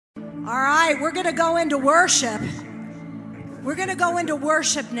All right, we're going to go into worship. We're going to go into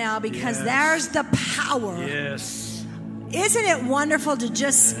worship now because there's the power. Yes. Isn't it wonderful to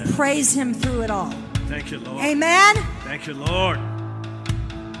just praise him through it all? Thank you, Lord. Amen. Thank you, Lord.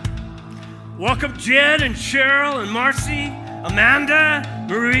 Welcome, Jed and Cheryl and Marcy, Amanda,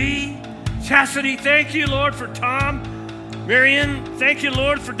 Marie, Chastity. Thank you, Lord, for Tom, Marion. Thank you,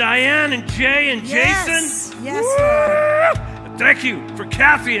 Lord, for Diane and Jay and Jason. Yes, Lord. Thank you for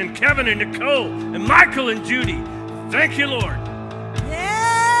Kathy and Kevin and Nicole and Michael and Judy. Thank you, Lord.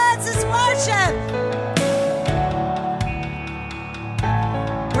 Yes, it's worship.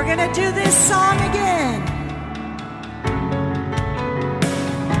 We're going to do this song again.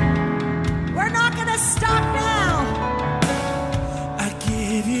 We're not going to stop now. I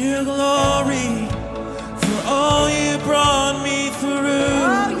give you glory for all you brought me through.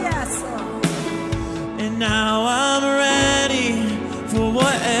 Oh, yes, Lord. And now I'm ready for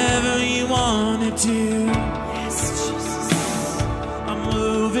whatever you want to do. Yes, Jesus. I'm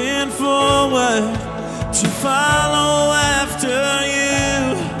moving forward to follow after you.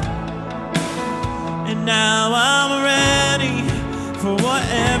 And now I'm ready for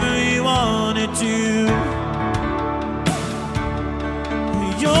whatever you want to do.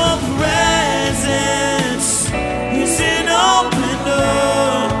 Your presence is an open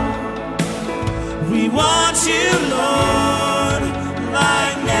door. We want you, Lord,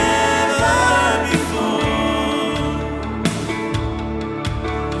 like never before.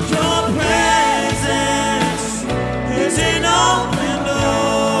 Your presence is an open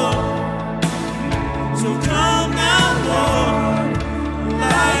door. So come now, Lord,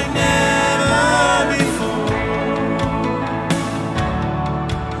 like never before.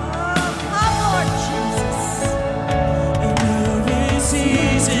 Oh, Lord Jesus. And every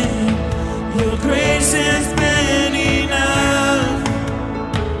season, your grace has been enough.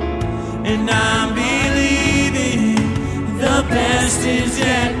 And I'm believing the best is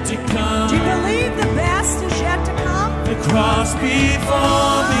yet to come. Do you believe the best is yet to come? The cross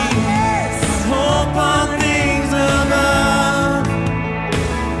before me, Yes. hope on things above.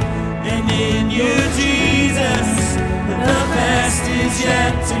 And in you, Jesus, the best is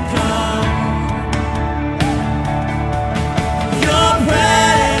yet to come. Your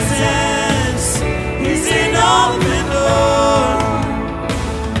presence is an open door.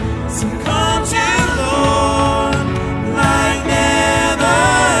 So come to Lord like never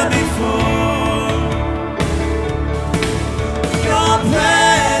before. Your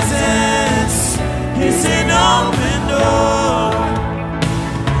presence is an open door.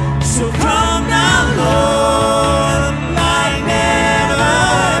 So come now, Lord, like never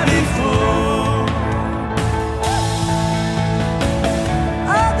before.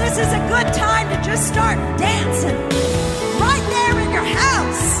 Oh, this is a good time to just start dancing. Right there in your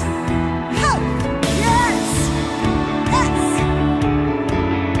house. Oh, yes. Yes.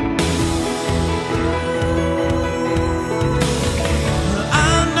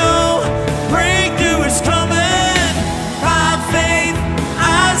 I know breakthrough is coming. By faith,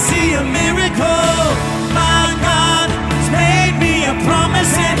 I see a miracle. My God has made me a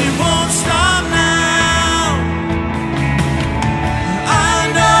promise and it won't stop now. I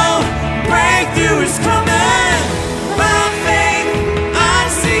know breakthrough is coming. By faith, I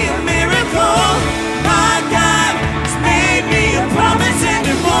see a miracle. My God has made me a promise and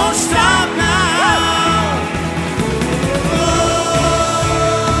it won't stop now.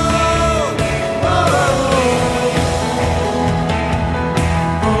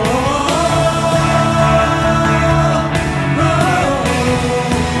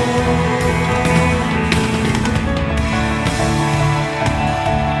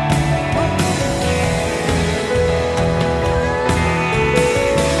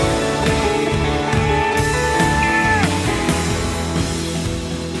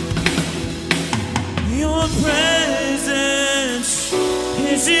 Your presence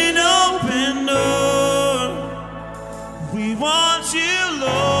is an open door. We want you,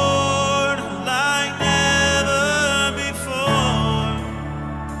 Lord, like never before.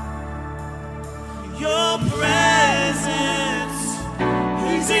 Your presence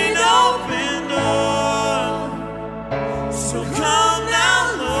is an open door. So come now,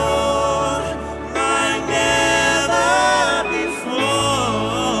 Lord, like never before.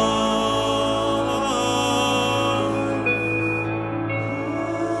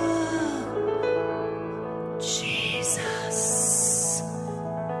 Jesus.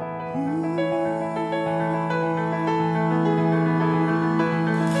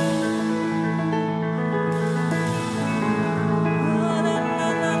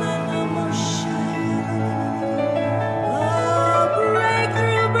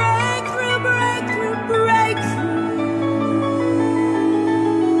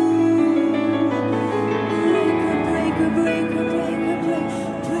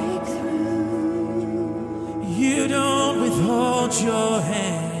 your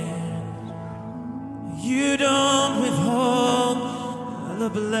hand. You don't withhold the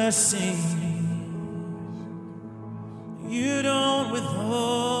blessing. You don't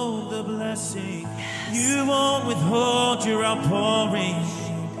withhold the blessing. You won't withhold your outpouring.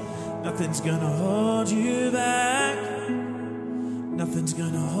 Nothing's gonna hold you back. Nothing's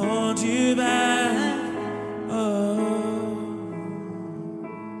gonna hold you back. Oh,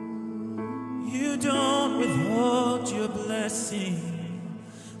 you don't withhold your blessing.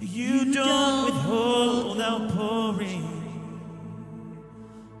 You don't withhold outpouring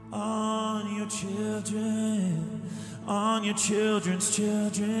on your children, on your children's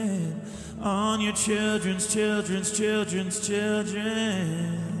children, on your children's children's children's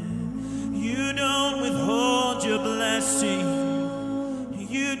children. You don't withhold your blessing.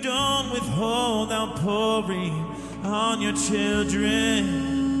 You don't withhold outpouring on your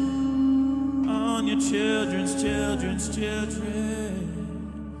children, on your children's children's children.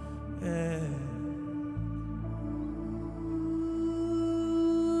 Yeah.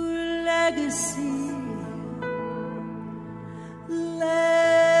 Legacy,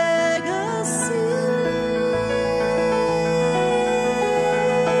 legacy.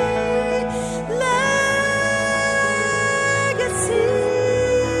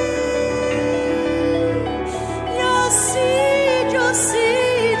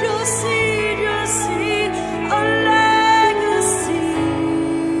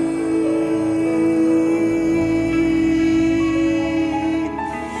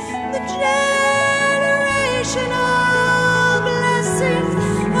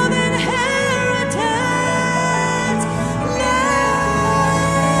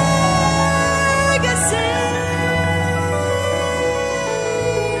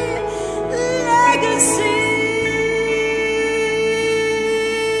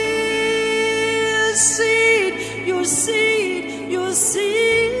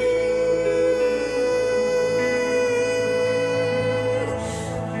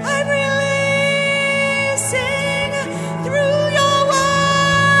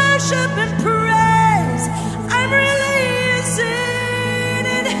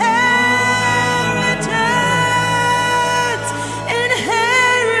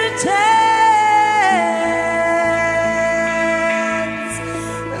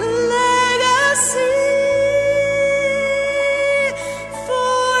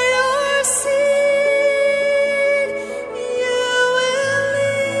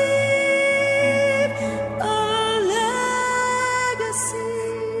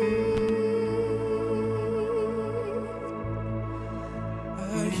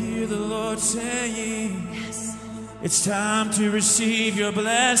 It's time to receive your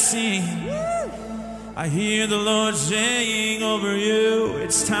blessing. I hear the Lord saying over you,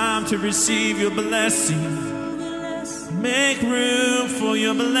 it's time to receive your blessing. Make room for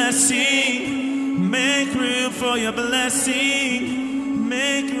your blessing. Make room for your blessing.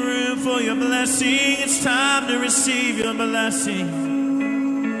 Make room for your blessing. It's time to receive your blessing.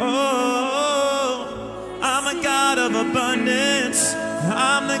 Oh, I'm a God of abundance.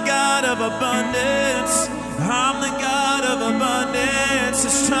 I'm the God of abundance. I'm the God of abundance.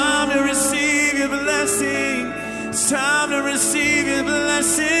 It's time to receive your blessing. It's time to receive your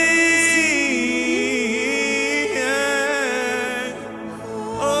blessing. Yeah.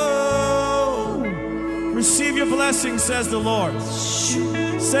 Oh, receive your blessing, says the Lord.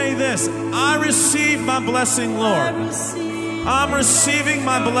 Say this: I receive my blessing, Lord. I'm receiving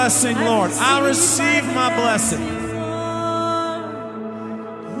my blessing, Lord. I receive my blessing.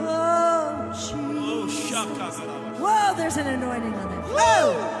 There's an anointing on it.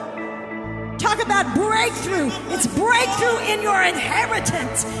 Oh! Talk about breakthrough. It's breakthrough in your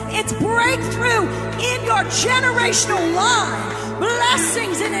inheritance. It's breakthrough in your generational line.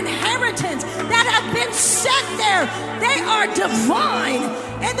 Blessings and inheritance that have been set there. They are divine.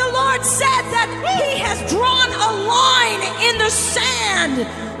 And the Lord said that He has drawn a line in the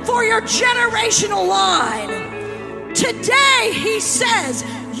sand for your generational line. Today, He says,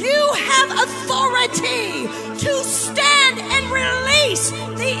 you have authority to stand and release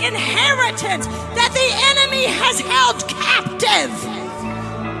the inheritance that the enemy has held captive.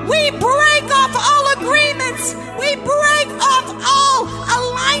 We break off all agreements. We break off all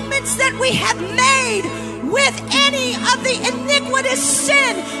alignments that we have made with any of the iniquitous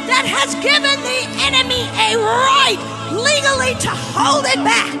sin that has given the enemy a right legally to hold it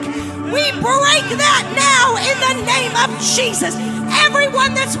back. We break that now in the name of Jesus.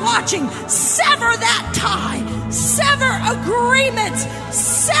 Everyone that's watching, sever that tie, sever agreements,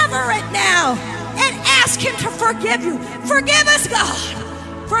 sever it now, and ask Him to forgive you. Forgive us,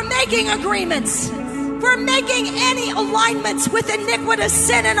 God, for making agreements. for making any alignments with iniquitous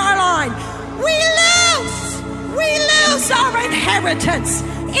sin in our line. We lose our inheritance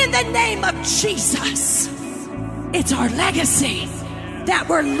in the name of Jesus. It's our legacy that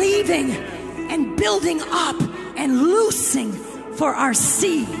we're leaving and building up and loosing for our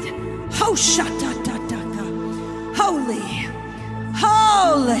seed. Holy,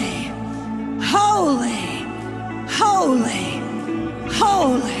 holy, holy, holy,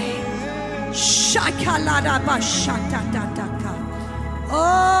 holy.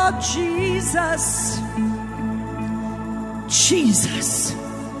 Oh, Jesus. Jesus.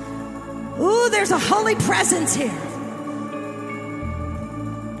 Ooh, there's a holy presence here.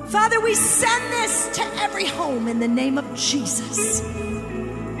 Father, we send this to every home in the name of Jesus.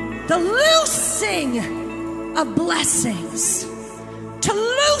 The loosing of blessings, to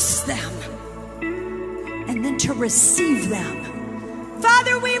loose them and then to receive them.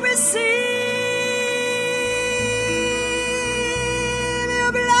 Father, we receive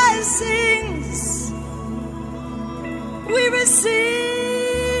your blessings. We receive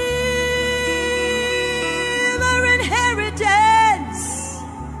our inheritance.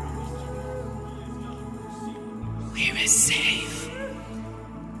 We receive.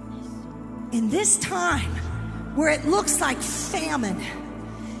 In this time where it looks like famine,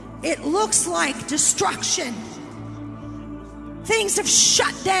 it looks like destruction, things have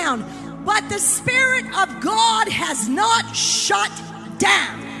shut down, but the Spirit of God has not shut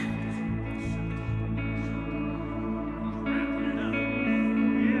down.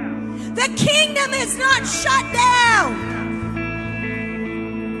 The kingdom is not shut down.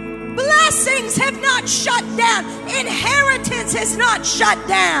 Blessings have not shut down. Inheritance has not shut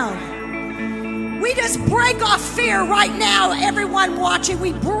down. We just break off fear right now, everyone watching.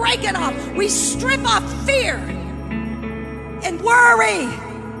 We break it off. We strip off fear and worry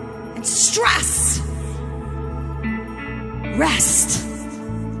and stress. Rest.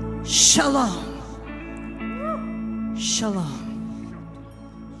 Shalom. Shalom.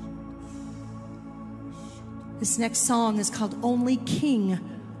 This next song is called Only King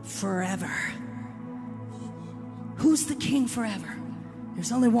Forever. Who's the King forever?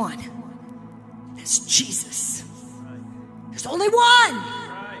 There's only one. It's Jesus. There's only one.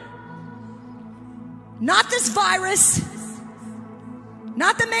 Not this virus.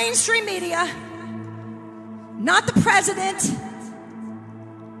 Not the mainstream media. Not the president.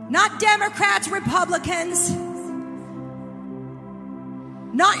 Not Democrats, Republicans.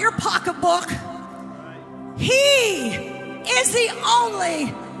 Not your pocketbook. He is the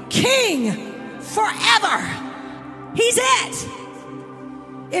only King forever. He's it.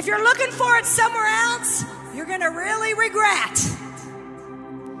 If you're looking for it somewhere else, you're going to really regret.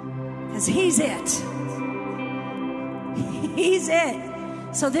 Because He's it. He's it.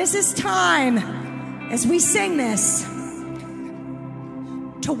 So this is time, as we sing this,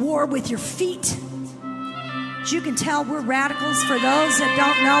 to war with your feet. As you can tell, we're radicals. For those that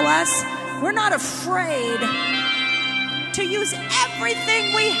don't know us, we're not afraid to use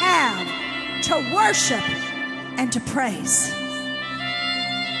everything we have to worship and to praise.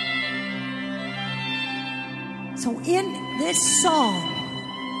 So in this song,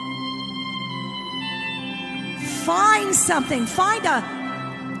 find something, find a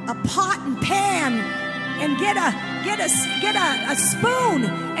pot and pan, and get a spoon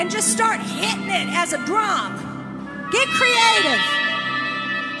and just start hitting it as a drum. Get creative.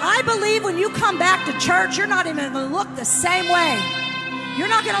 I believe when you come back to church, you're not even going to look the same way. You're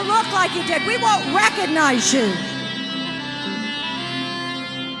not going to look like you did. We won't recognize you.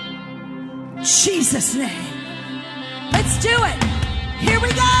 In Jesus' name. Let's do it. Here we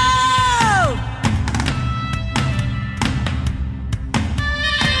go.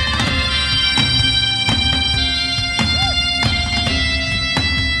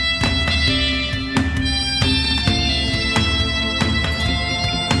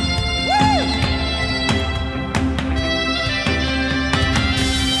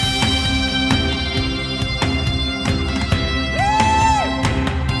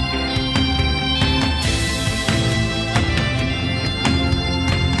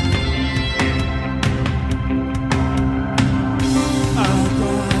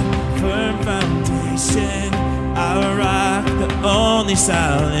 Only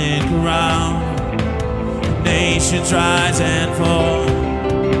silent ground. Nations rise and fall.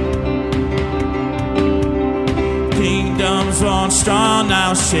 Kingdoms once strong,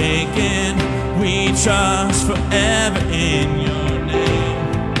 now shaken. We trust forever in your name.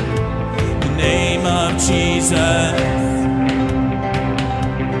 The name of Jesus.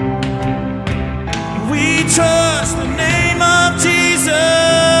 We trust the name of Jesus.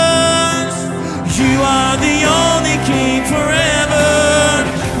 You are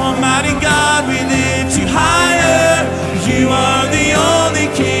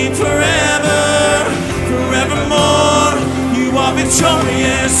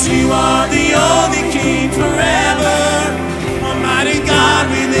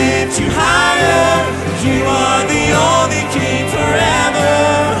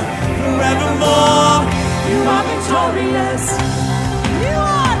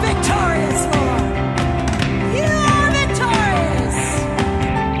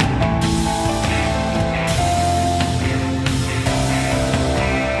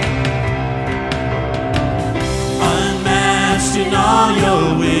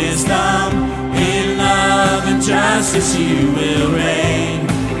justice you will reign,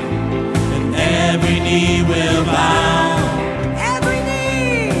 and every knee will bow. Every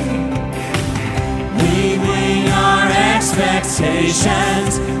knee. Leaving our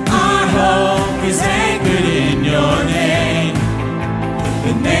expectations, our hope is anchored in your name,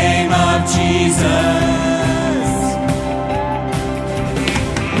 the name of Jesus.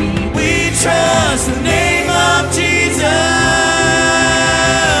 We trust the name of Jesus.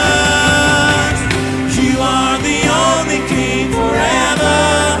 You are the only King forever.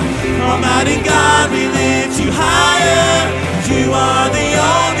 Almighty God, we lift you higher. You are the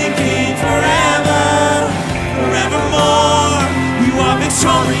only King forever, forevermore. You are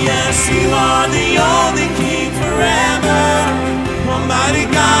victorious. You are the only King forever. Almighty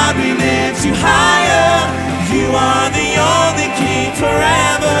God, we lift you higher. You are the only King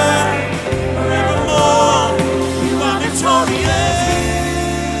forever, forevermore. You are victorious.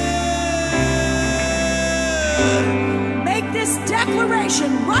 Make this declaration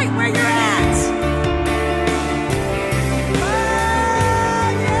right where you're at. Oh,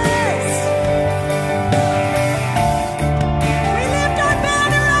 yes. We lift our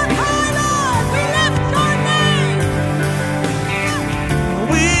banner on high, Lord. We lift our name.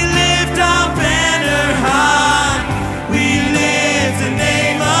 We lift our banner high. We lift the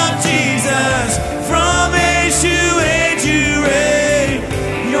name of Jesus. From age to age you reign.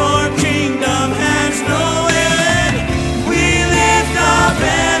 Your kingdom has no end. We lift our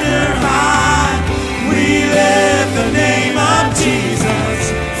banner high. We lift the name of Jesus.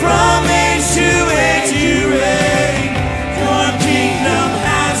 From age to age you reign. Your kingdom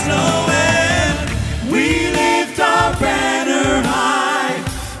has no end. We lift our banner high.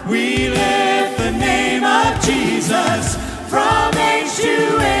 We lift the name of Jesus. From age to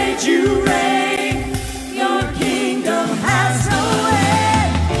age you reign. Your kingdom has no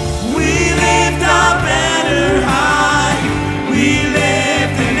end. We lift our banner high. We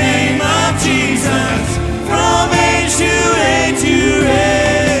lift the name of Jesus. From age to age you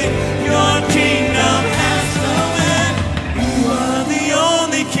reign. Your kingdom has no end. You are the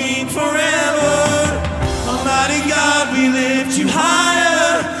only King forever. Almighty God, we lift you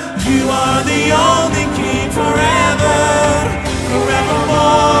higher. You are the only King forever,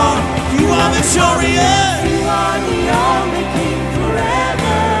 forevermore. You are victorious. You are the only King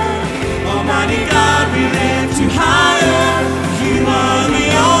forever. Almighty God, we lift you higher. You are the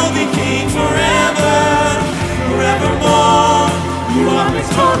only King forever, forevermore. You are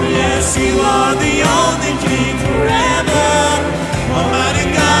victorious. You are the only King forever. Almighty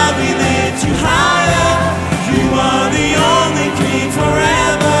God, we lift you higher. You are the only King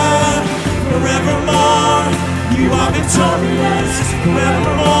forever, forevermore. You are victorious,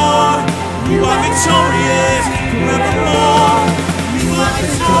 forevermore. You are victorious, forevermore. You are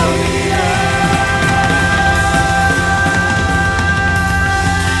victorious.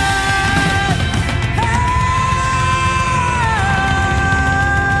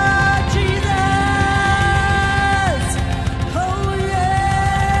 Jesus. Oh,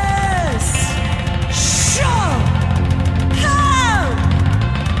 yes. Show. How.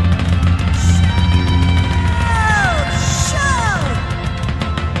 Show.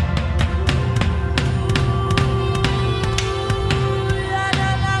 La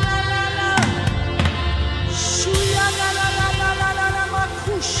la la la la la. Shuya la la la la la la la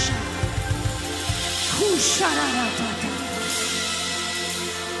makusha. Kusha la la la la.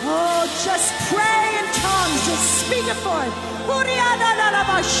 Oh, just pray in tongues. Just speak it forth. Uria la la la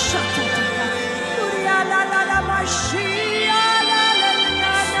mashata. Uria la la la mashia la la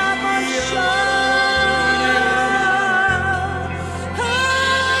la la masha.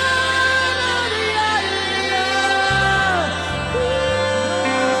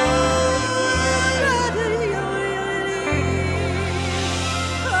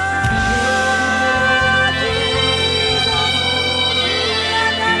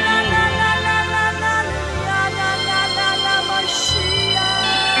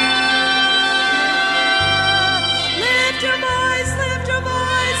 Lift your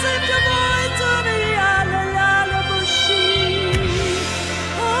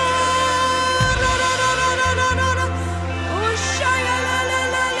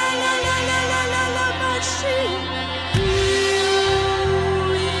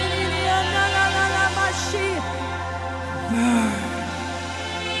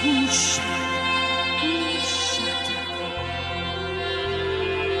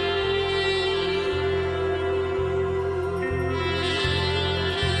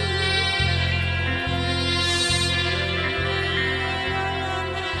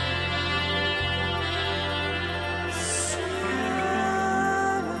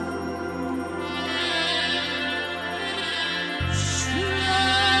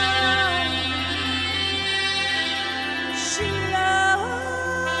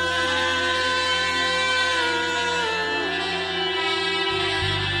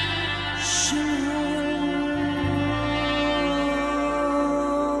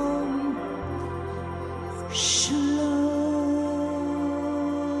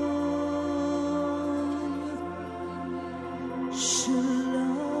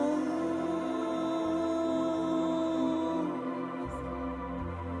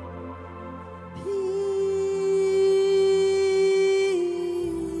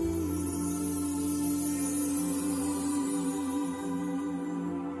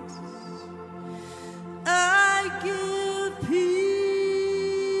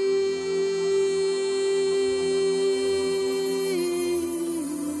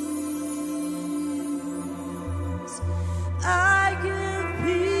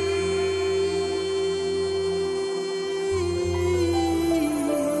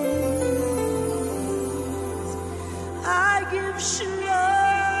give shalom.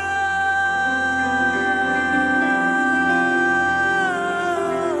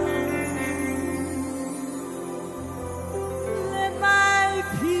 Let my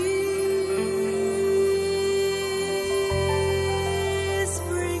peace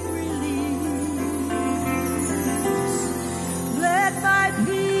bring release. Let my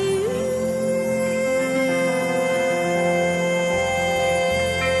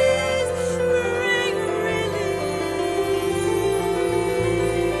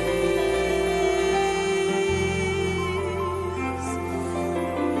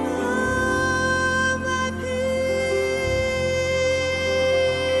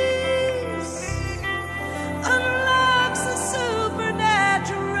unlocks the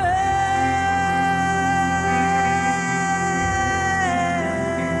supernatural.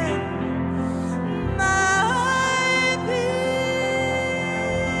 My peace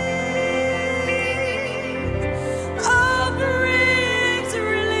brings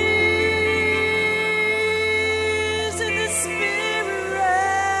release in the spirit realm.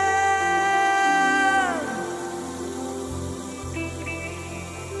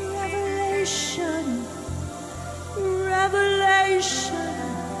 Revelation. Revelation,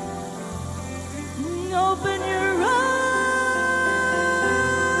 open your eyes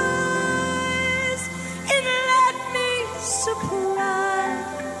and let me surprise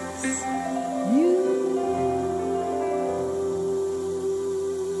you.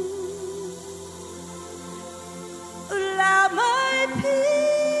 Allow my peace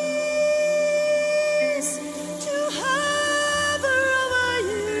to hover over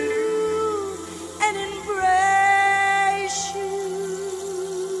you and embrace you.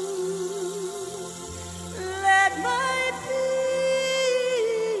 Let my peace.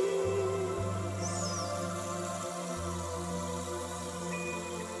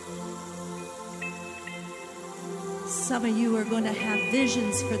 Some of you are going to have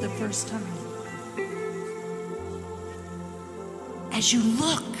visions for the first time. As you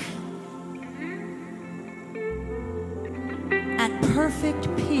look at perfect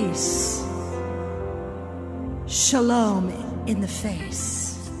peace, shalom in the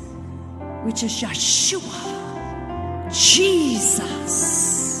face, which is Yeshua,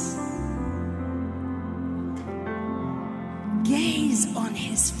 Jesus. Gaze on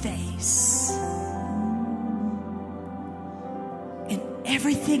his face, and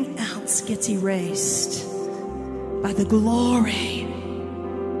everything else gets erased by the glory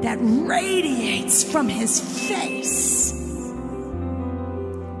that radiates from his face.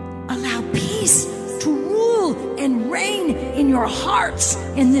 Allow peace to rule and reign in your hearts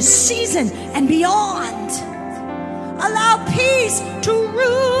in this season and beyond. Allow peace to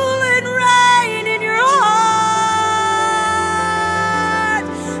rule and reign in your heart.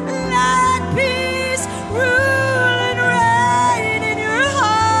 Let peace rule and reign in your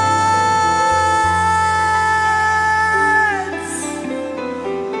hearts.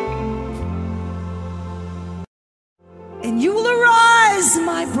 And you will arise,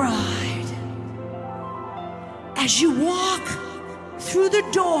 my bride, as you walk through the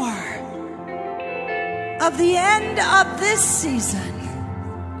door of the end of this season.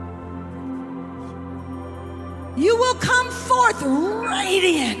 You will come forth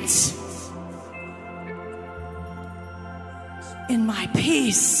radiant in my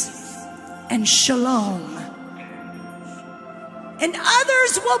peace and shalom. And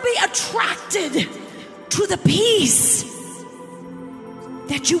others will be attracted to the peace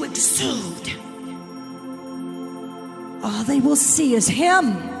that you exude. All they will see is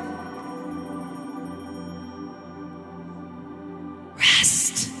him.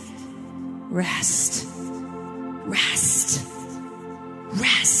 Rest, rest, rest,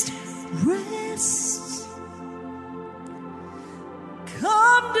 rest, rest.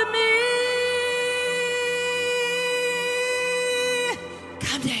 Come to me.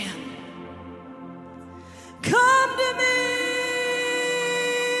 Come down. Come to me.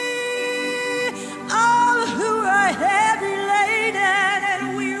 All who are heavy laden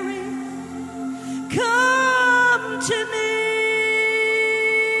and weary, come to me.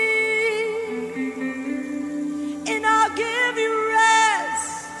 And I'll give you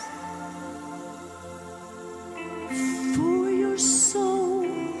rest for your soul.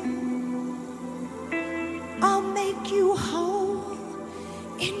 I'll make you whole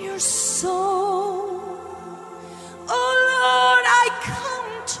in your soul. Oh Lord, I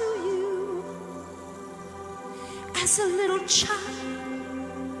come to you as a little child.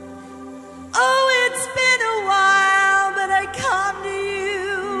 Oh, it's been a while, but I come to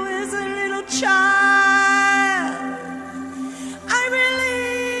you as a little child. I release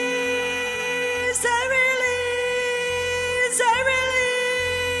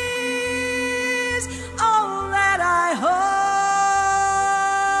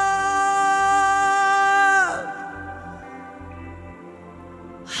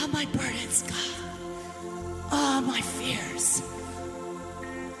All my burdens, God. All my fears.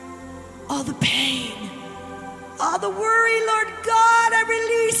 All the pain. All the worry, Lord God, I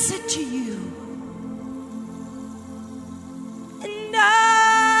release it to you. And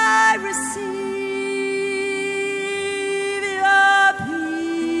I receive your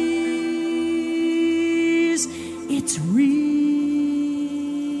peace. It's real.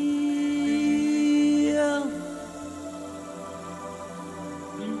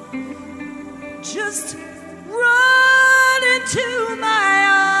 Just run into my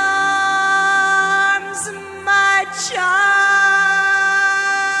arms, my child.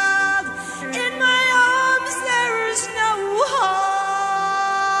 In my arms there is no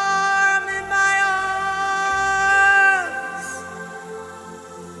harm. In my arms,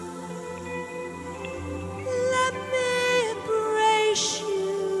 let me embrace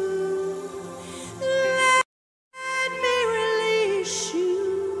you. Let me release you.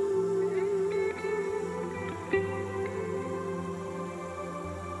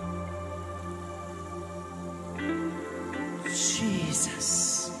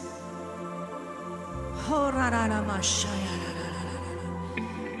 Jesus.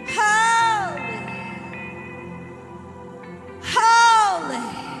 Holy. Holy.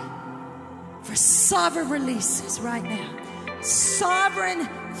 For sovereign releases right now. Sovereign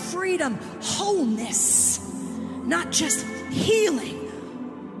freedom. Wholeness. Not just healing,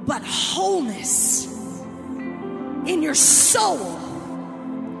 but wholeness in your soul.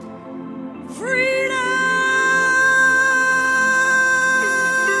 Freedom.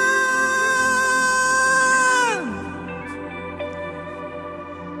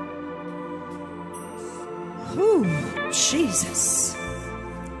 Ooh, Jesus.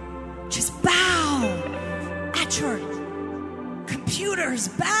 Just bow at your computers,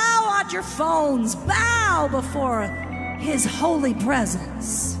 bow at your phones, bow before His holy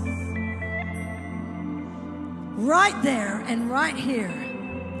presence. Right there and right here.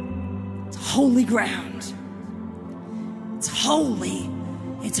 It's holy ground. It's holy.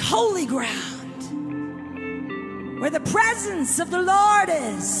 It's holy ground. Where the presence of the Lord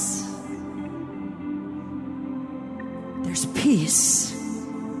is. There's peace.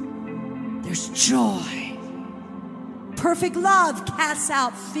 There's joy. Perfect love casts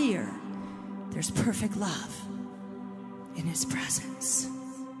out fear. There's perfect love in His presence.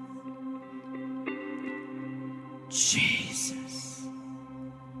 Jesus.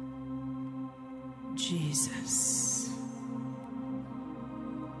 Jesus.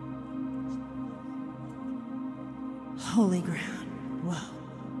 Holy ground. Whoa.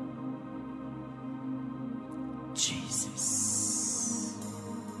 Jesus.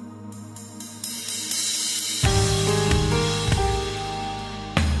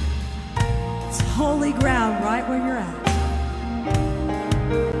 It's holy ground right where you're at.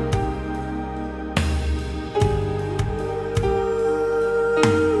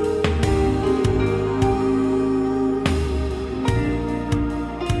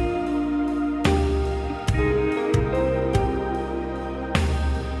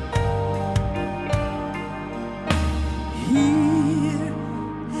 Here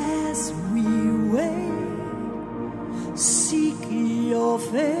as we wait, seek your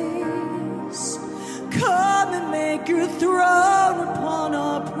face. Come and make your throne upon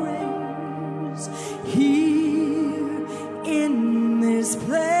our praise. Here in this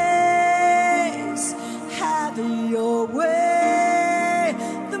place, have your way.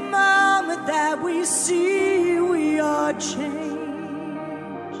 The moment that we see, we are changed.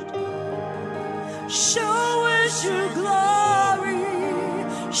 Show us your glory.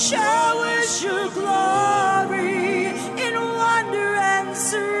 Show us your glory. In wonder and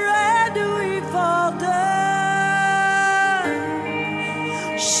surrender we fall down.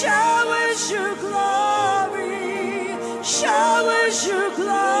 Show us your glory. Show us your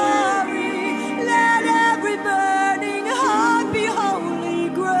glory. Let every burning heart be holy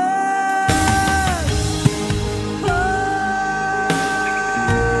ground.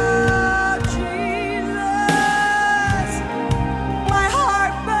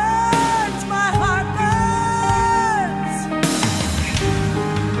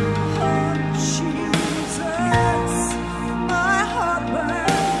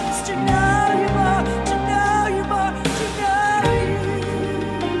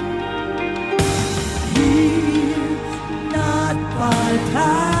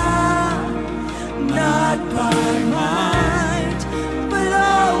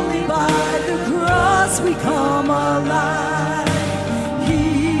 We come alive.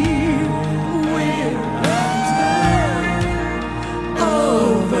 Here we're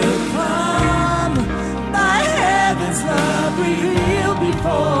overcome by heaven's love revealed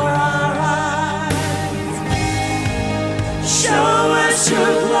before our eyes. Show us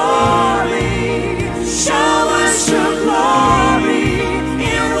your glory. Show us your glory.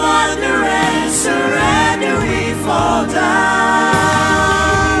 In wonder and surrender we fall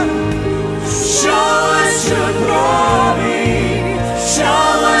down. Show us your glory. Show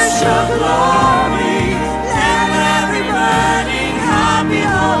us your glory. Let every burning heart be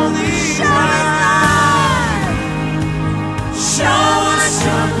holy. Show us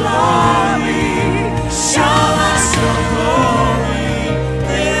your glory. Show us your glory.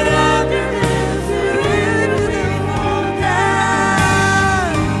 Let every burning fall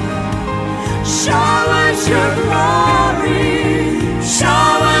down. Show us your glory. Show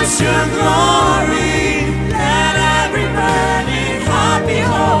us your glory. Let every burning heart be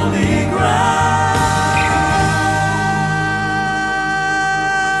holy ground.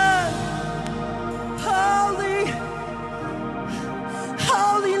 Holy,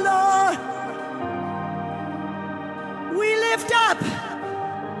 holy Lord, we lift up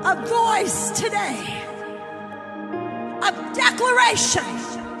a voice today of declaration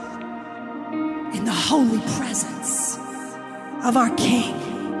in the holy presence of our King.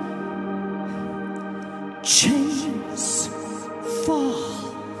 Chains fall,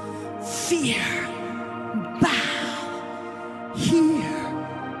 fear bow here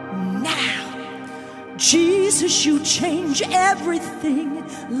now. Jesus, you change everything.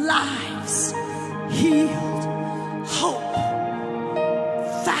 Lives healed, hope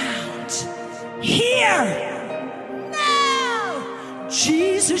found here now.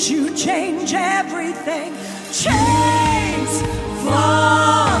 Jesus, you change everything. Chains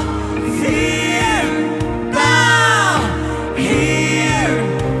fall, fear bow here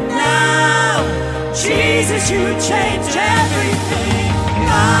now. Jesus, you change everything.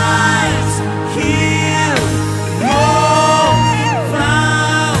 Lives healed, hope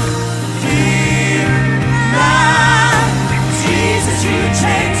found here now. Jesus, you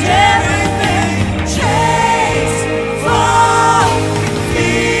change everything. Chains fall,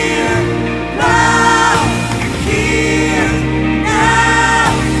 fear bow here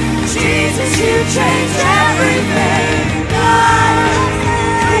now. Jesus, you change everything. Lives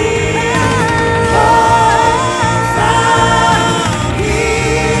healed, hope found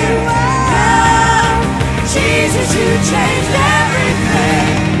here now. Jesus, you changed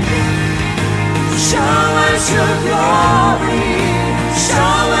everything. Show us your glory.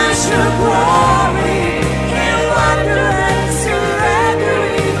 Show us your glory. In wonder and surrender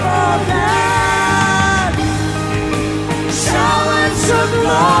we fall down. Show us your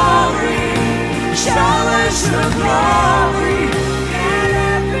glory. Show us your glory. Let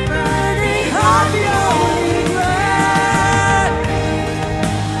every burning heart be holy ground.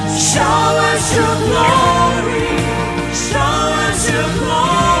 Show us your glory. Show us your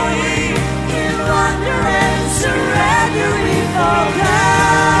glory. In wonder and surrender we fall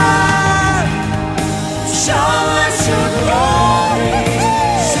down. Show us your glory.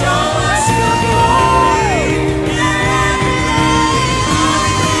 Show us your glory. Let every burning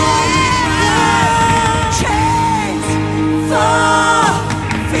heart be holy ground. Chains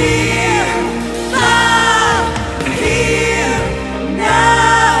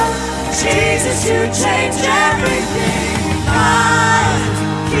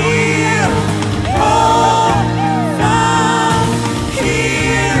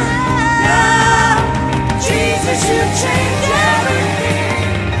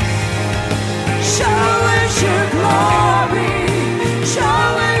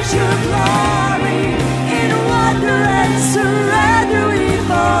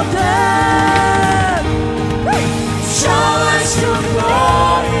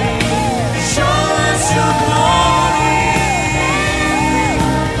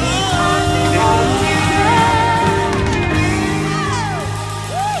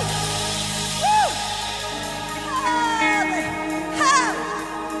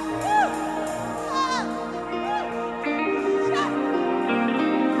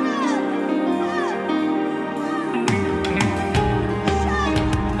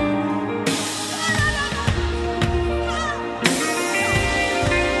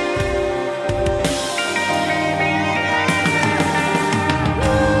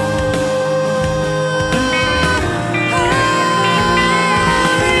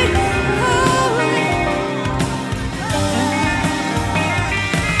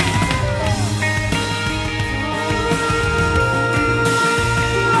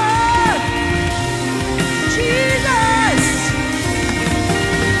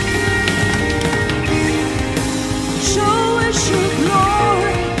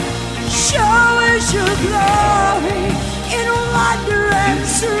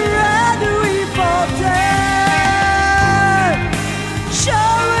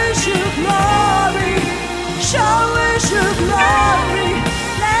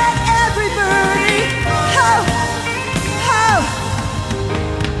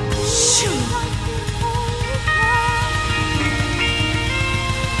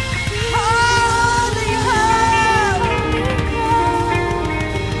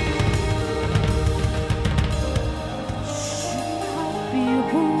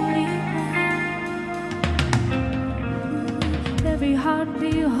heart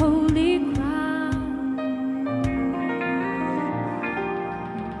be holy ground.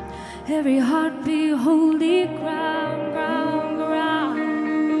 Every heart be holy ground, ground, ground.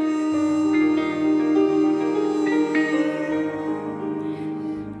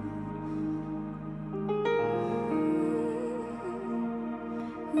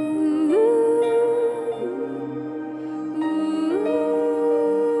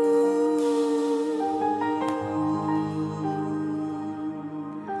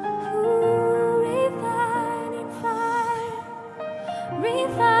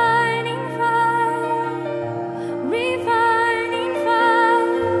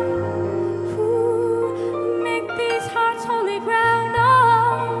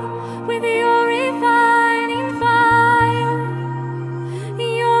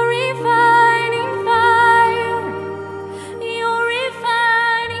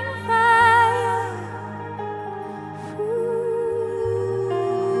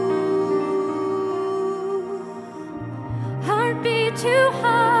 Heartbeat to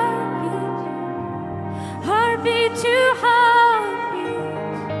heartbeat, heartbeat to heartbeat.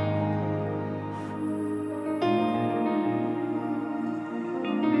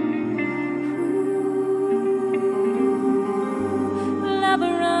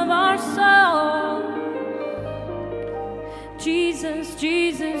 Lover of our soul, Jesus,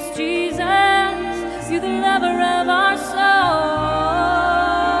 Jesus, Jesus, you're the lover of our soul.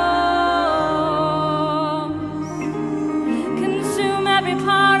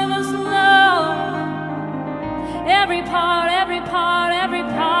 Every part, every part, every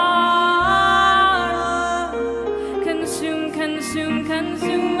part. Consume, consume,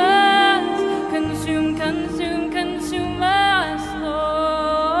 consume us. Consume, consume, consume us,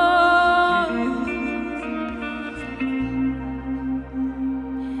 Lord.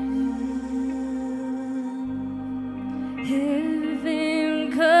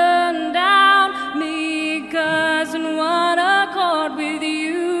 Heaven come down, make us in one accord with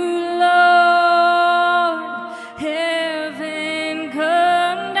you.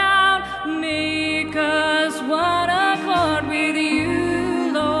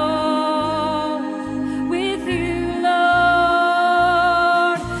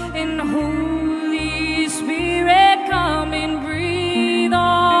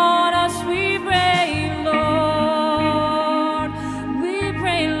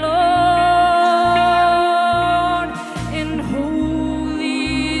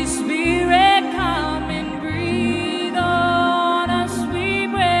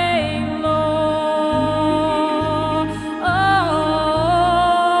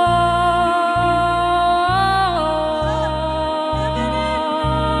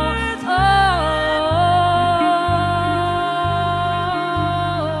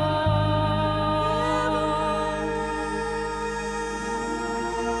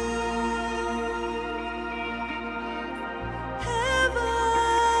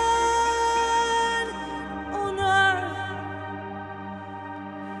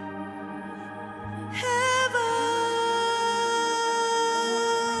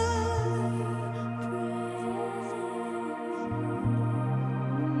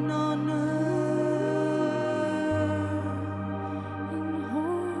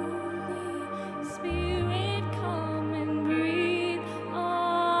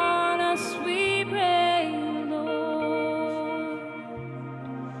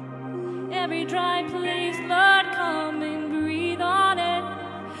 Every dry place, Lord, come and breathe on it.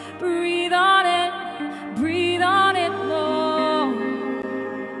 Breathe on it. Breathe on it, Lord.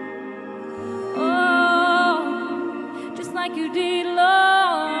 Oh, just like you did,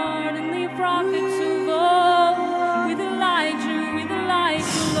 Lord, and the prophets of old, with Elijah,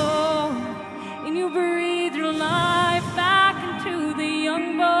 Lord. And you breathe your life back into the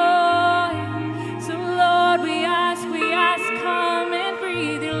young boy. So, Lord, we ask, come and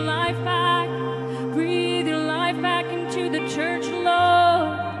breathe your life back. Breathe your life back into the church,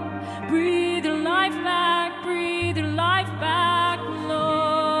 Lord. Breathe your life back,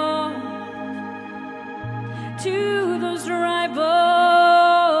 Lord. To those dry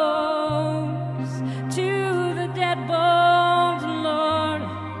bones, to the dead bones, Lord.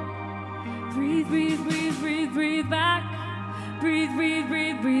 Breathe, breathe, breathe, breathe, breathe back. Breathe, breathe,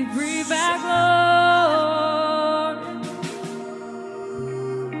 breathe, breathe, breathe back, Lord.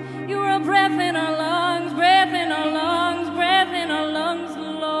 You're a breath in our lungs, breath in our lungs, breath in our lungs,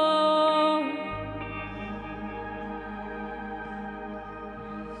 Lord.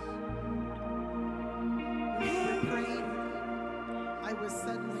 I was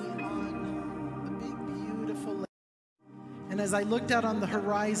suddenly on a big, beautiful lake. And as I looked out on the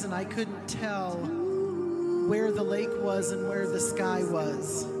horizon, I couldn't tell where the lake was and where the sky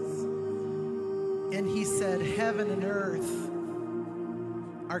was. And he said, heaven and earth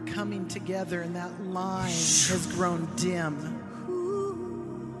are coming together, and that line has grown dim.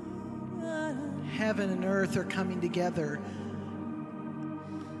 Heaven and earth are coming together.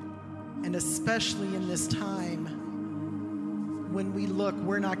 And especially in this time, when we look,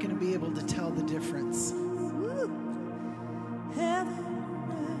 we're not going to be able to tell the difference. Heaven,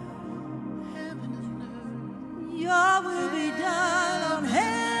 your will be done on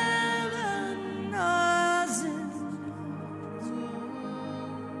heaven as in.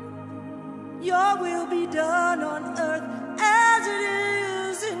 Your will be done on earth as it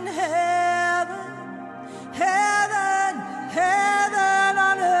is in heaven. Heaven, heaven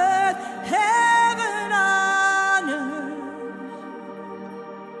on earth, heaven on earth.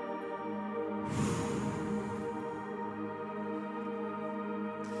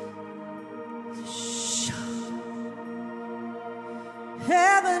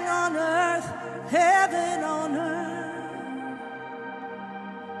 Heaven on earth, heaven on earth.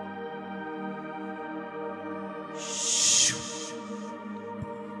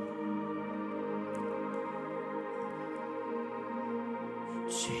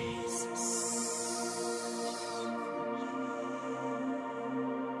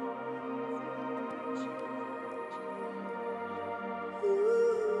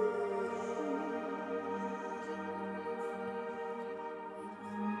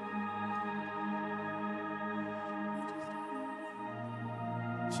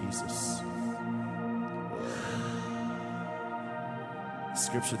 Jesus. The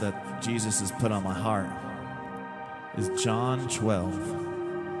scripture that Jesus has put on my heart is John 12,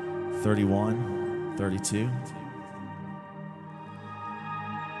 31, 32.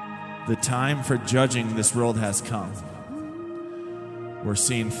 The time for judging this world has come. We're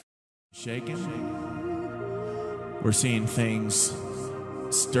seeing shaken. We're seeing things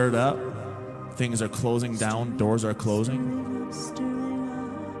stirred up. Things are closing down. Doors are closing.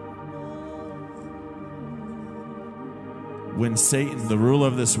 When Satan, the ruler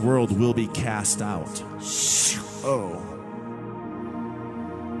of this world, will be cast out. Oh.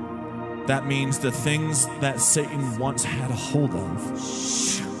 That means the things that Satan once had a hold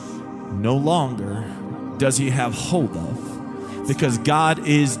of, no longer does he have hold of. Because God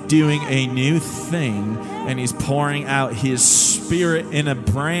is doing a new thing, and he's pouring out his Spirit in a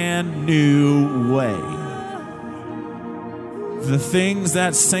brand new way. The things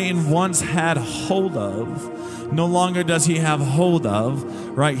that Satan once had hold of, no longer does he have hold of.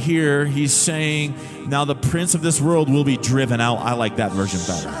 Right here, he's saying, now the prince of this world will be driven out. I like that version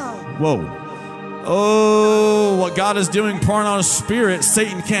better. Whoa. Oh, what God is doing, pouring out his Spirit,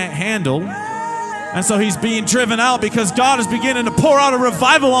 Satan can't handle. And so he's being driven out because God is beginning to pour out a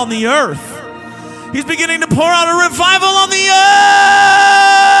revival on the earth. He's beginning to pour out a revival on the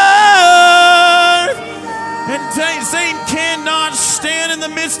earth. And Satan cannot stand in the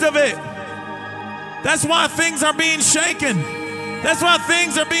midst of it. That's why things are being shaken. That's why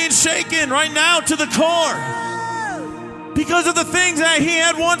things are being shaken right now to the core. Because of the things that he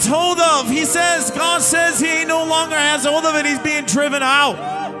had once hold of. He says, God says he no longer has hold of it. He's being driven out.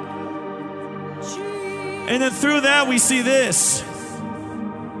 And then through that we see this.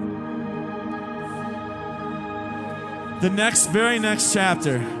 The very next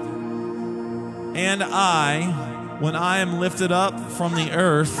chapter. And when I am lifted up from the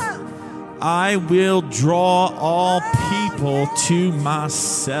earth, I will draw all people to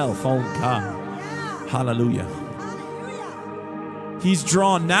myself. Oh God. Hallelujah. He's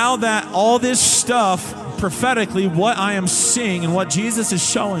drawn. Now that all this stuff, prophetically, what I am seeing and what Jesus is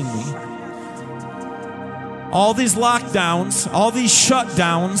showing me, all these lockdowns, all these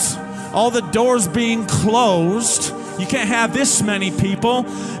shutdowns, all the doors being closed. You can't have this many people.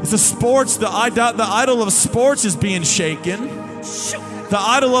 It's the sports, the idol of sports is being shaken. The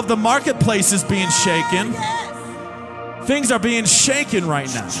idol of the marketplace is being shaken. Things are being shaken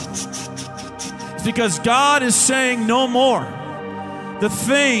right now. It's because God is saying no more. The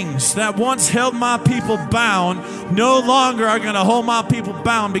things that once held my people bound no longer are going to hold my people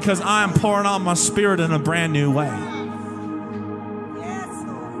bound because I am pouring out my Spirit in a brand new way.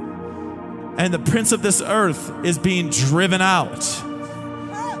 And the prince of this earth is being driven out.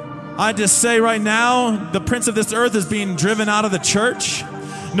 I just say right now, the prince of this earth is being driven out of the church.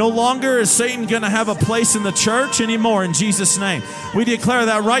 No longer is Satan going to have a place in the church anymore in Jesus' name. We declare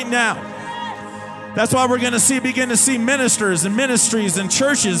that right now. That's why we're going to begin to see ministers and ministries and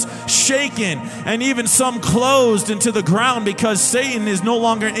churches shaken and even some closed into the ground because Satan is no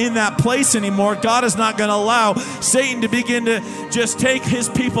longer in that place anymore. God is not going to allow Satan to begin to just take his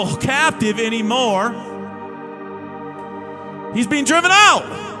people captive anymore. He's being driven out.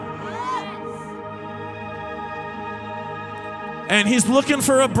 And he's looking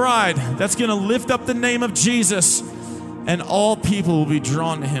for a bride that's going to lift up the name of Jesus, and all people will be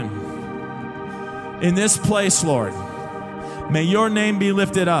drawn to him. In this place, Lord, may your name be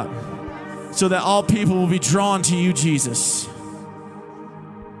lifted up so that all people will be drawn to you, Jesus.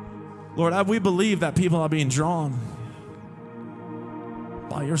 Lord, we believe that people are being drawn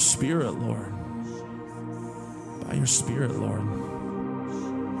by your Spirit, Lord. By your Spirit, Lord.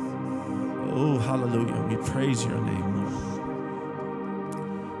 Oh, hallelujah. We praise your name, Lord.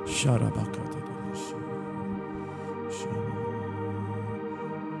 Shut up.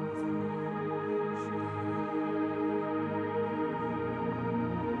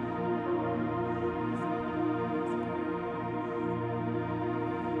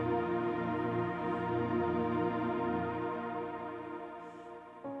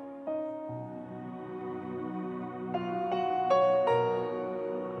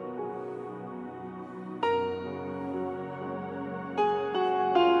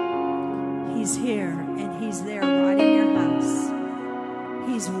 He's here and he's there right in your house.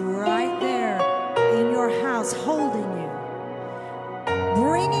 He's right there in your house holding you,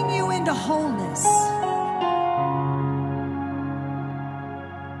 bringing you into wholeness.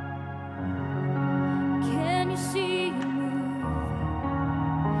 Can you see him move?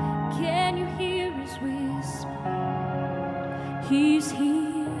 Can you hear his whisper? He's here.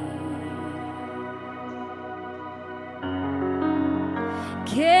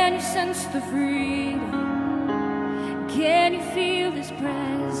 Can you sense the freedom? Can you feel his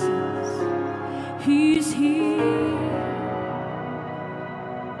presence? He's here.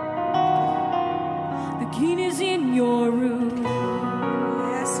 The king is in your room.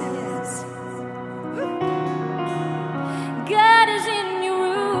 Yes, it is. God is in your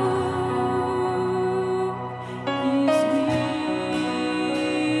room. He's here.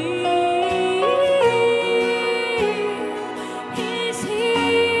 He's here.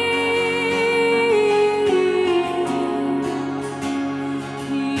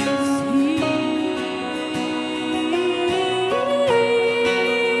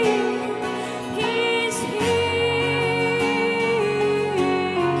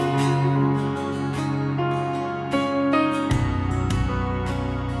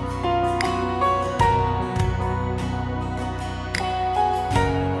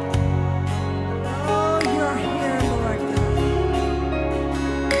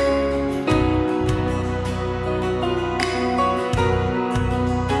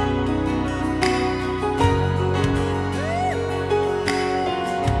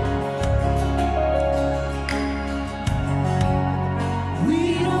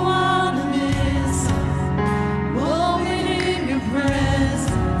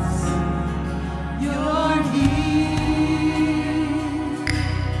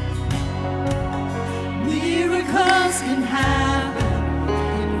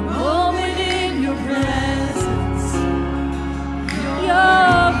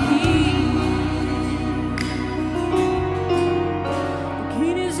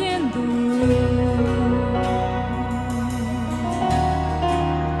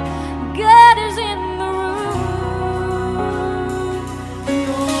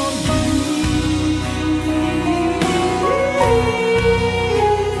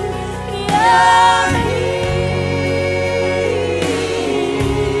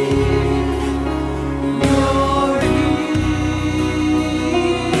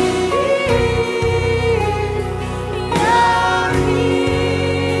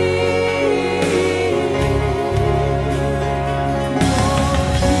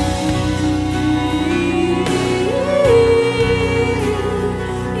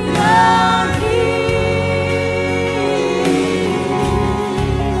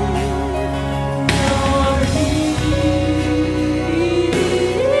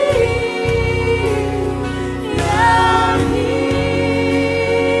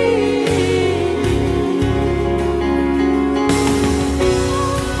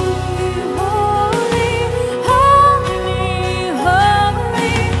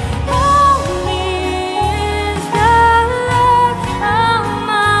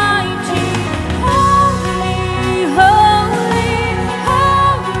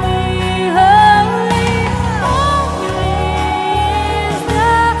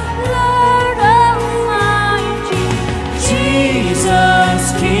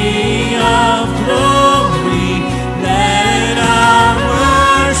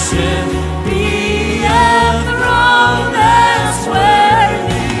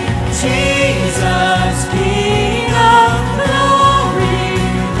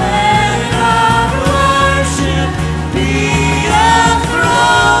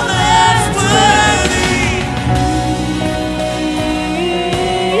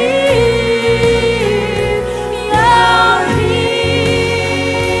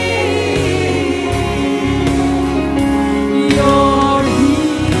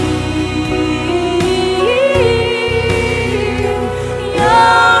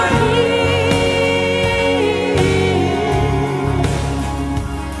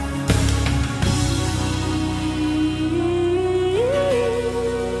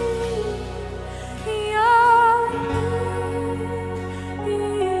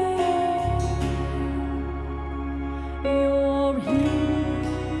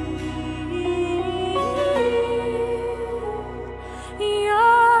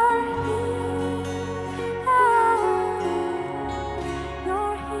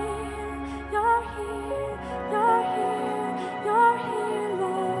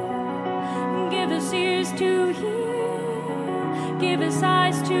 to hear. Give us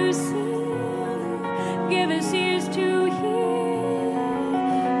eyes to see. Give us ears to hear.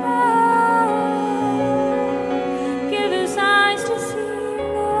 Oh, give us eyes to see.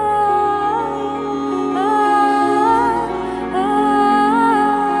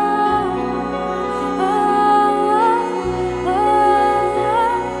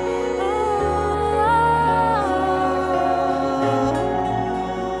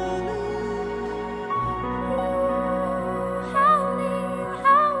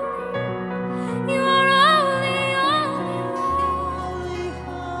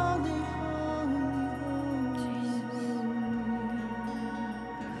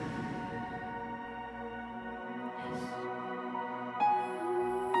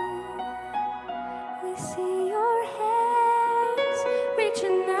 We see your hands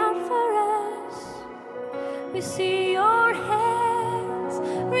reaching out for us. We see your hands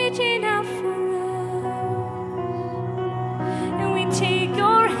reaching out for us. And we take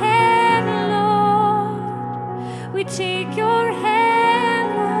your hand, Lord. We take your hand,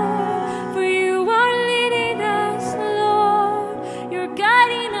 Lord. For you are leading us, Lord. You're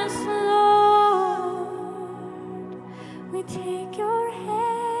guiding us, Lord. We take your hand.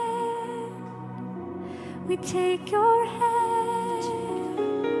 We take your hand.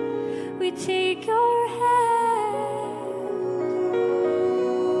 We take your hand.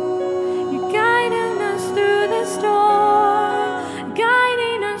 You're guiding us through the storm,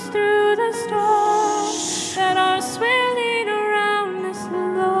 guiding us through the storm that are swirling around us,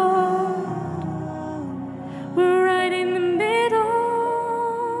 Lord. We're right in the middle.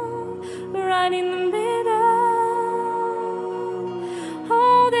 We're right in the middle.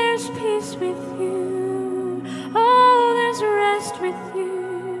 Oh, there's peace with you. Oh, there's rest with you.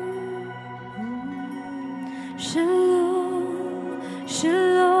 Shalom,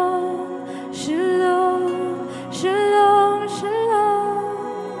 shalom, shalom, shalom, shalom,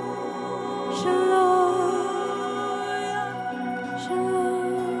 shalom, shalom.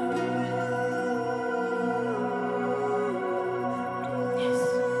 Yes.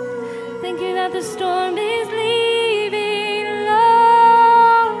 Thank you that the storm is leaving,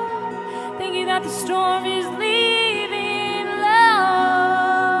 Lord. Thank you that the storm is leaving.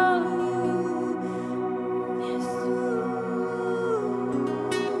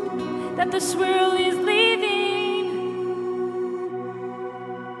 That the swirl is leaving,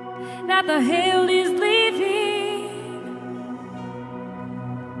 that the hail is leaving.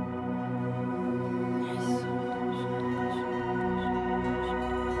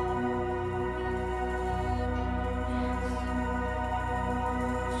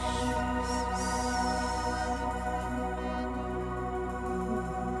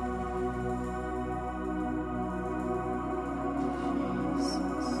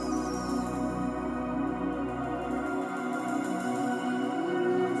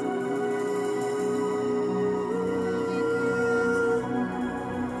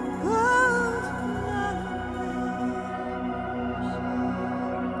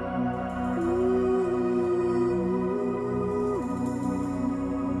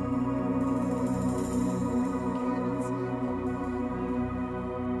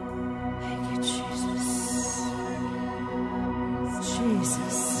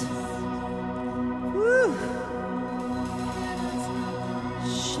 Jesus. Woo.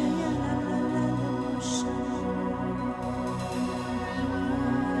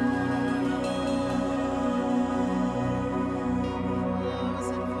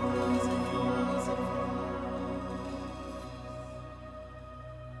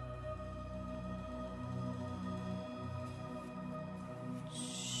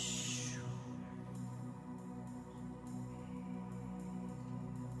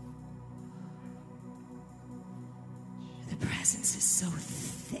 The presence is so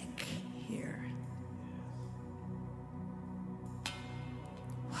thick here.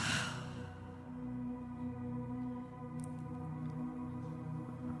 Wow.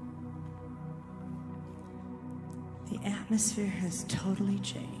 The atmosphere has totally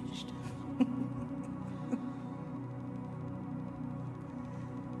changed.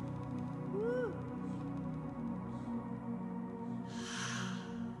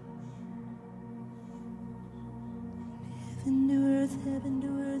 Heaven to earth, heaven to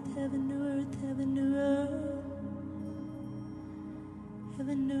earth, heaven to earth, heaven to earth.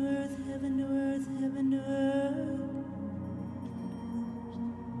 Heaven to earth, heaven to earth, heaven to earth.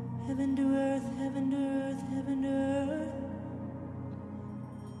 Heaven to earth, heaven to earth, heaven to earth.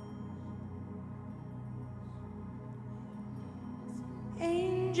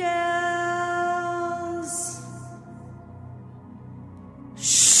 Angels.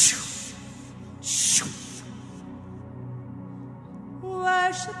 Shoo, shoo.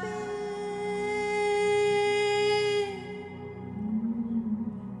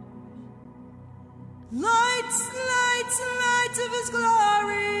 Lights, lights, lights of His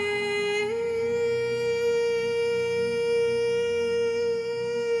glory.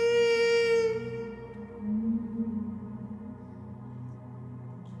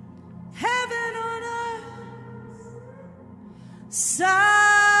 Heaven on earth, sounds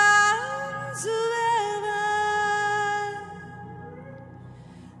of heaven,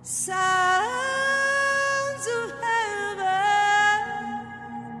 sounds of heaven.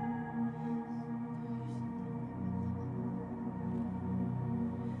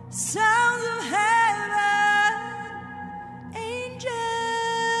 Sounds of heaven, angels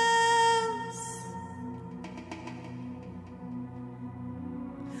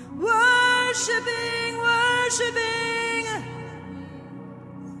worshiping, worshiping,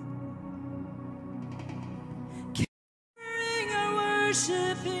 carrying or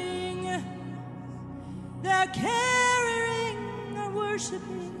worshiping, they're carrying or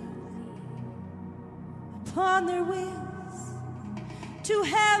worshiping upon their wings to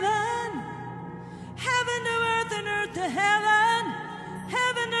heaven, heaven to earth and earth to heaven,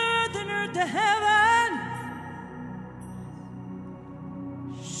 heaven to earth and earth to heaven.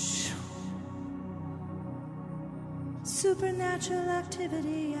 Supernatural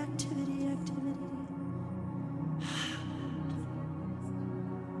activity, activity, activity.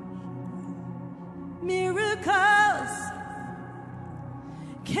 Miracles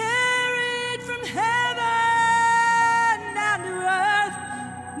carried from heaven down to earth.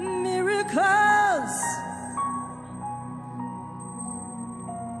 Miracles.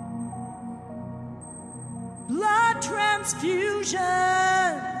 Blood transfusions.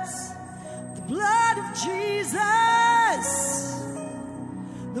 The blood of Jesus.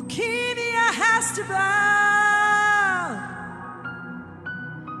 Leukemia has to bow.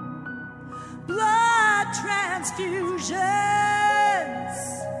 Blood transfusions.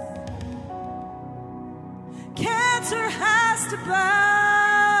 Cancer has to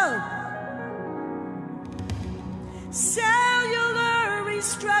bow. Cellular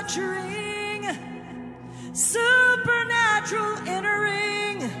restructuring. Supernatural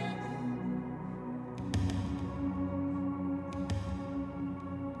entering.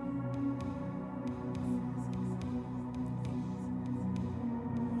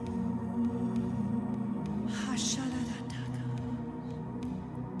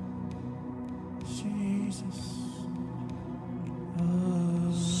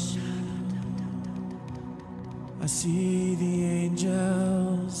 I see the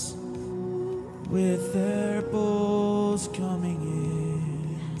angels with their bowls coming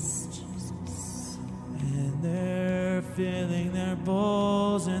in, and they're filling their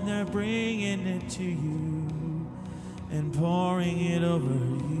bowls and they're bringing it to you and pouring it over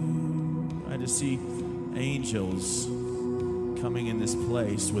you. I just see angels coming in this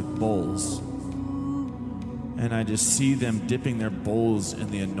place with bowls, and I just see them dipping their bowls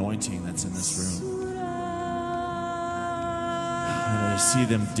in the anointing that's in this room. And I see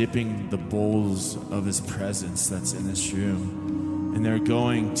them dipping the bowls of His presence that's in this room. And they're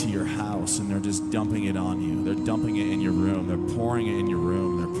going to your house and they're just dumping it on you. They're dumping it in your room. They're pouring it in your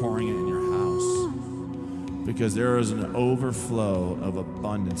room. They're pouring it in your house. Because there is an overflow of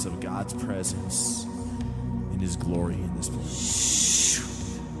abundance of God's presence and His glory in this place.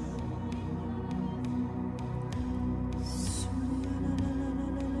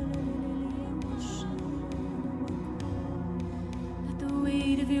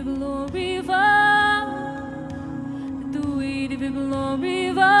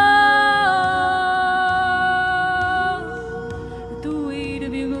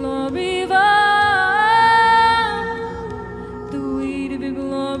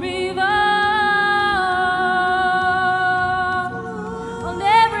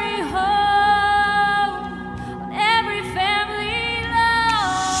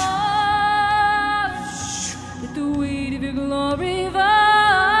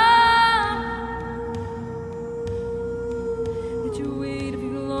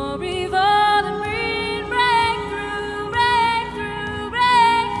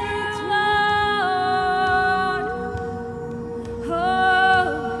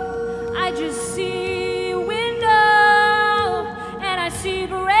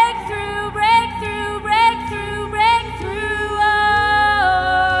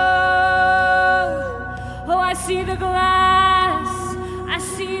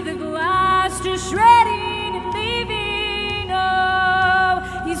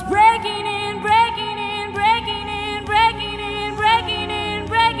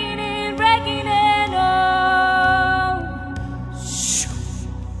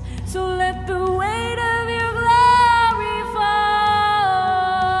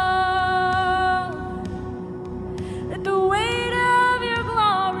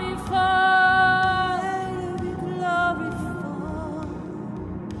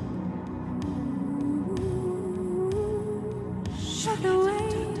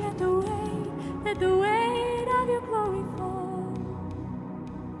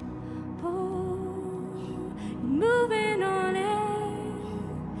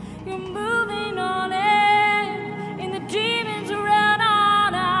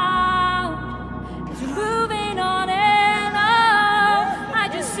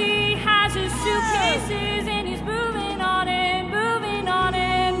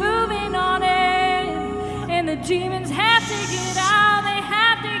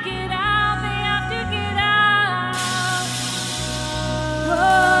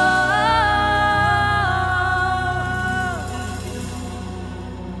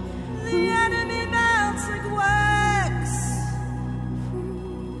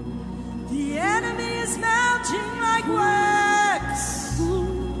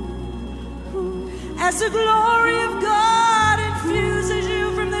 as the glory of God infuses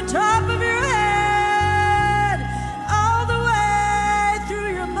you from the top of your head all the way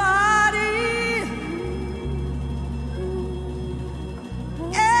through your body.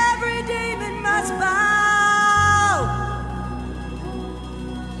 Every demon must bow.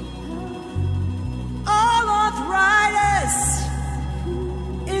 All arthritis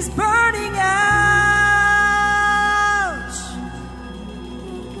is burning out.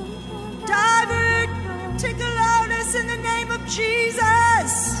 Diverticulosis in the name of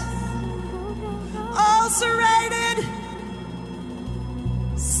Jesus. Ulcerated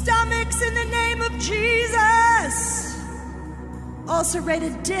stomachs in the name of Jesus.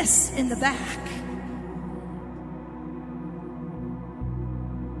 Ulcerated discs in the back.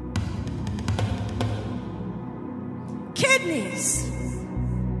 Kidneys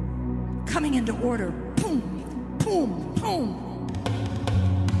coming into order. Boom, boom, boom.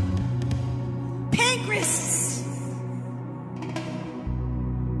 Pancreas.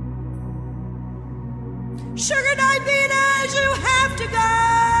 Sugar diabetes, you have to go.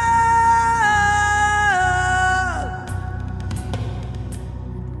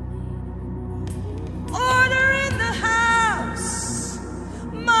 Order in the house.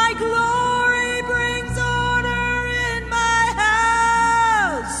 My glory brings order in my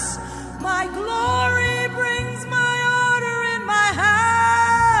house. My glory brings my order in my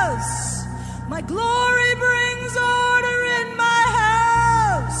house. My glory brings order in my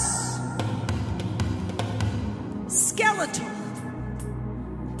house. Skeletal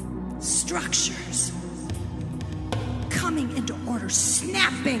structures coming into order,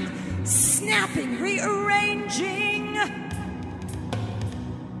 snapping, rearranging.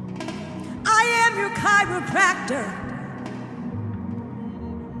 I am your chiropractor.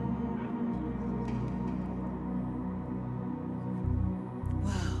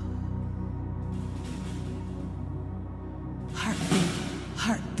 Wow. Heartbeat,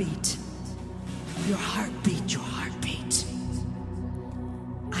 heartbeat. Your heartbeat, your heartbeat.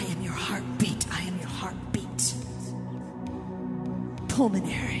 I am your heartbeat, I am your heartbeat.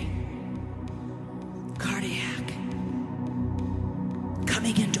 Pulmonary, cardiac,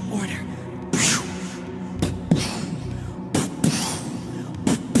 coming into order.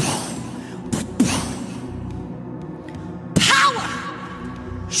 Power!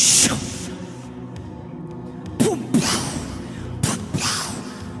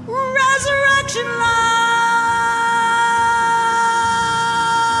 Resurrection life!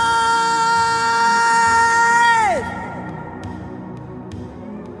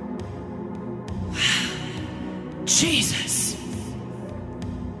 Jesus,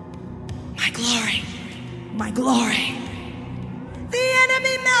 my glory, my glory. The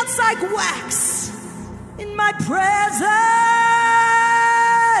enemy melts like wax in my presence.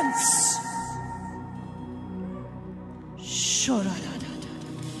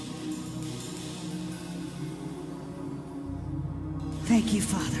 Thank you,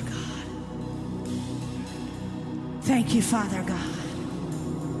 Father God. Thank you, Father God,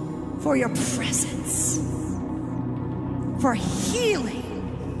 for your presence, for healing,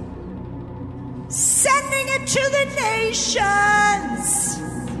 sending it to the nations,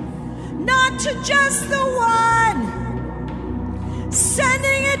 not to just the one,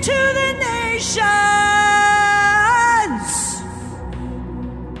 sending it to the nations.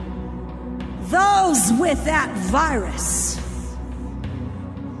 Those with that virus.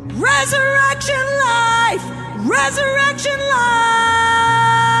 Resurrection life! Resurrection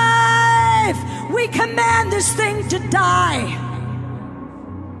life! We command this thing to die.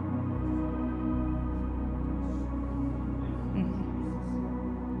 You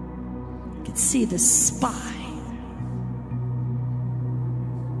can see the spine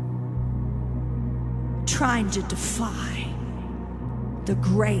trying to defy the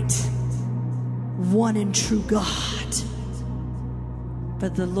great one and true God.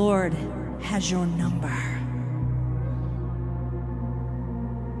 But the Lord has your number.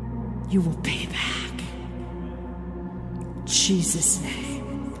 You will pay back. In Jesus'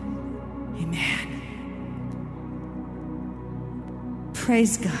 name, amen.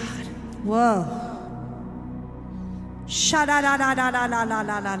 Praise God. Whoa.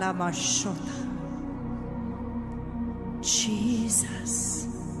 Jesus.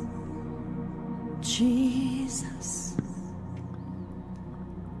 Jesus.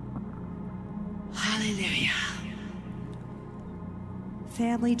 Hallelujah.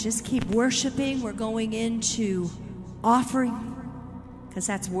 Family, just keep worshiping. We're going into offering because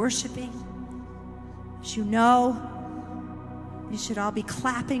that's worshiping. As you know, you should all be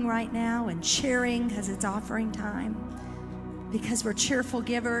clapping right now and cheering because it's offering time, because we're cheerful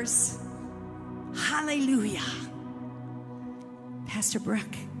givers. Hallelujah. Pastor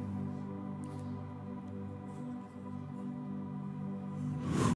Brooke.